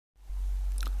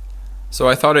So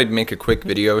I thought I'd make a quick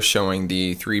video showing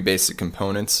the three basic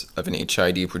components of an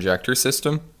HID projector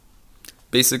system.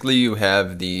 Basically, you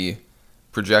have the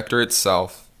projector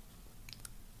itself,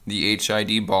 the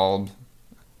HID bulb,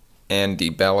 and the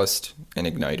ballast and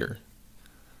igniter.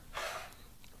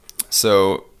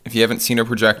 So if you haven't seen a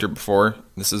projector before,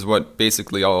 this is what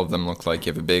basically all of them look like.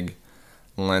 You have a big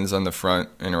lens on the front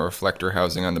and a reflector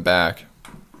housing on the back.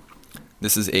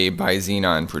 This is a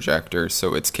bi-xenon projector,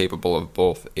 so it's capable of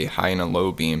both a high and a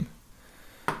low beam.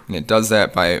 And it does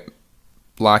that by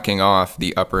blocking off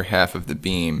the upper half of the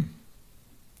beam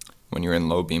when you're in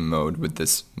low beam mode with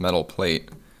this metal plate.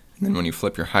 And then when you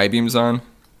flip your high beams on, it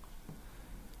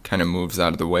kind of moves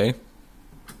out of the way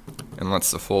and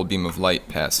lets the full beam of light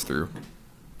pass through.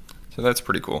 So that's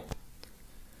pretty cool.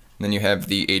 And then you have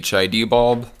the HID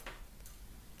bulb.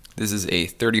 This is a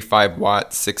 35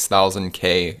 watt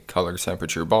 6000K color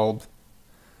temperature bulb.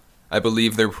 I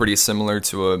believe they're pretty similar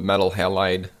to a metal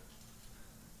halide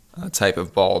type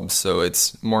of bulb, so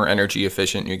it's more energy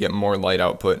efficient. You get more light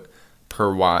output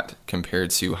per watt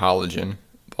compared to halogen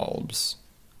bulbs.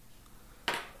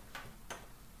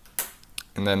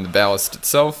 And then the ballast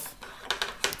itself.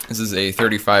 This is a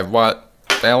 35 watt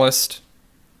ballast.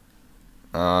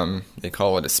 They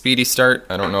call it a speedy start.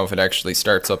 I don't know if it actually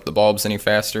starts up the bulbs any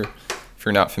faster. If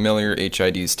you're not familiar,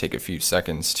 HIDs take a few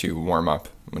seconds to warm up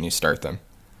when you start them.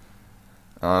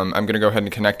 I'm going to go ahead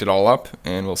and connect it all up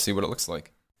and we'll see what it looks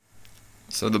like.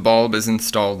 So the bulb is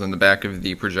installed in the back of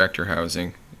the projector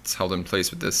housing. It's held in place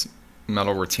with this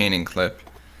metal retaining clip.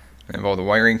 I have all the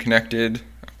wiring connected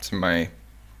up to my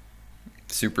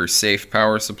super safe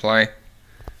power supply.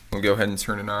 We'll go ahead and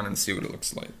turn it on and see what it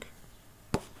looks like.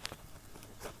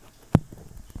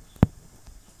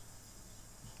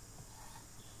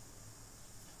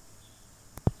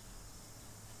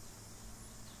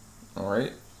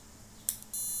 Alright. You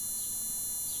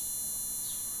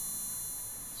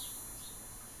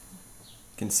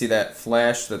can see that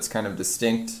flash that's kind of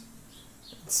distinct.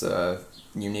 It's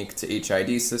unique to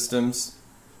HID systems,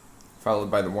 followed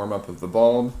by the warm-up of the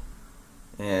bulb.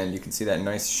 And you can see that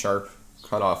nice sharp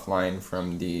cutoff line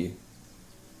from the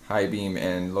high beam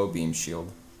and low beam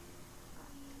shield.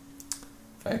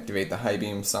 If I activate the high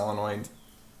beam solenoid,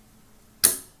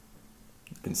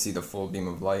 you can see the full beam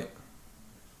of light.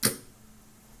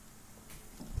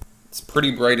 It's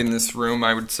pretty bright in this room,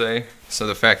 I would say, so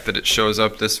the fact that it shows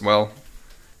up this well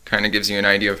kind of gives you an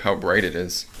idea of how bright it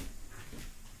is.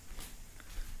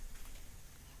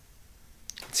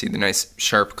 See the nice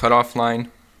sharp cutoff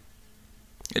line?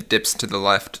 It dips to the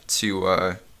left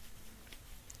to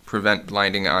prevent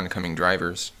blinding oncoming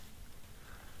drivers.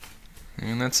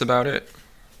 And that's about it.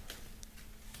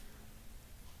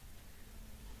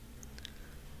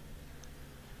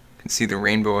 You can see the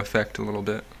rainbow effect a little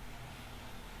bit.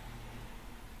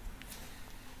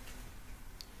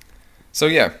 So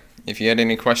yeah, if you had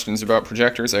any questions about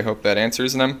projectors, I hope that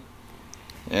answers them.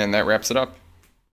 And that wraps it up.